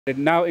They're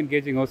now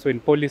engaging also in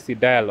policy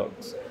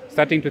dialogues,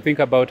 starting to think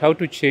about how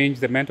to change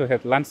the mental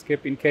health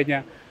landscape in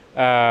Kenya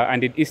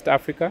and in East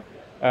Africa.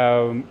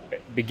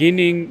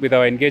 Beginning with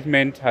our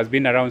engagement has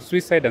been around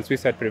suicide and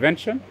suicide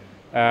prevention.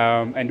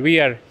 And we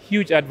are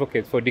huge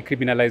advocates for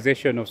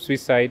decriminalization of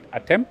suicide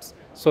attempts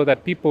so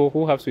that people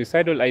who have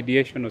suicidal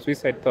ideation or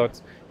suicide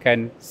thoughts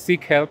can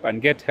seek help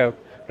and get help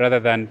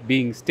rather than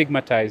being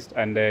stigmatized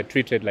and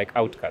treated like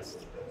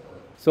outcasts.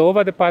 So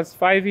over the past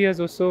 5 years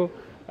or so,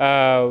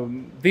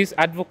 this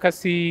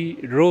advocacy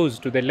rose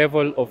to the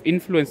level of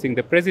influencing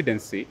the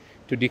presidency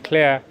to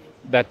declare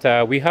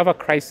that we have a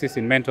crisis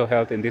in mental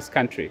health in this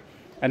country.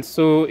 And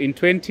so in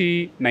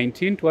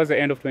 2019, towards the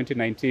end of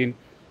 2019,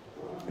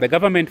 the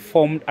government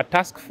formed a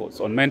task force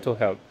on mental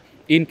health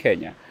in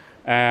Kenya.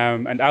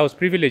 And I was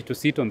privileged to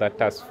sit on that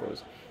task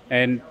force.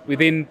 And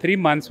within 3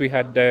 months, we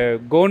had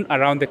gone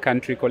around the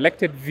country,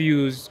 collected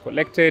views,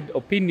 collected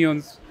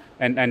opinions,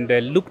 and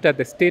looked at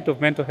the state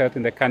of mental health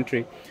in the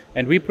country.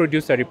 And we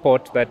produced a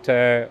report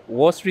that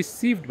was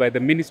received by the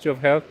Ministry of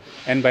Health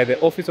and by the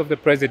Office of the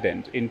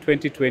President in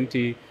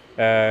 2020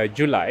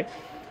 July.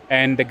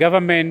 And the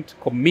government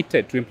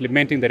committed to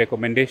implementing the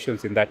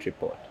recommendations in that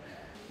report.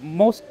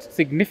 Most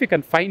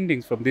significant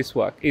findings from this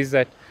work is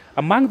that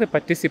among the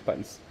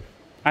participants,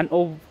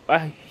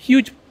 a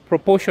huge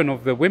proportion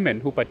of the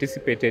women who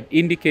participated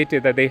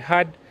indicated that they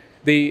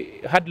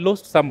had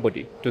lost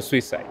somebody to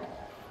suicide,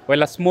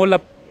 while a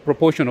smaller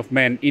proportion of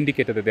men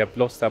indicated that they have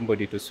lost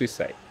somebody to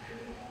suicide.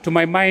 To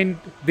my mind,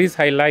 this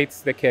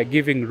highlights the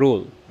caregiving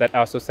role that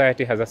our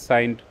society has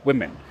assigned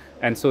women.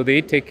 And so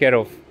they take care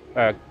of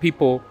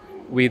people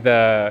with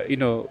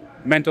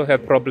mental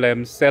health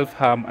problems,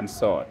 self-harm, and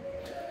so on.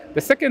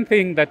 The second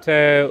thing that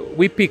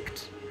we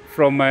picked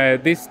from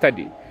this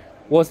study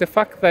was the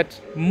fact that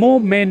more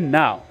men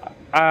now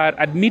are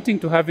admitting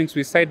to having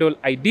suicidal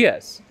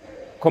ideas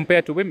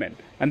compared to women.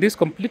 And this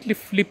completely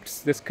flips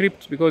the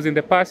script, because in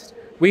the past,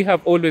 we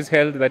have always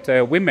held that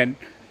women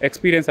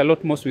experience a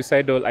lot more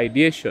suicidal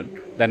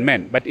ideation than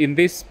men. But in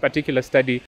this particular study,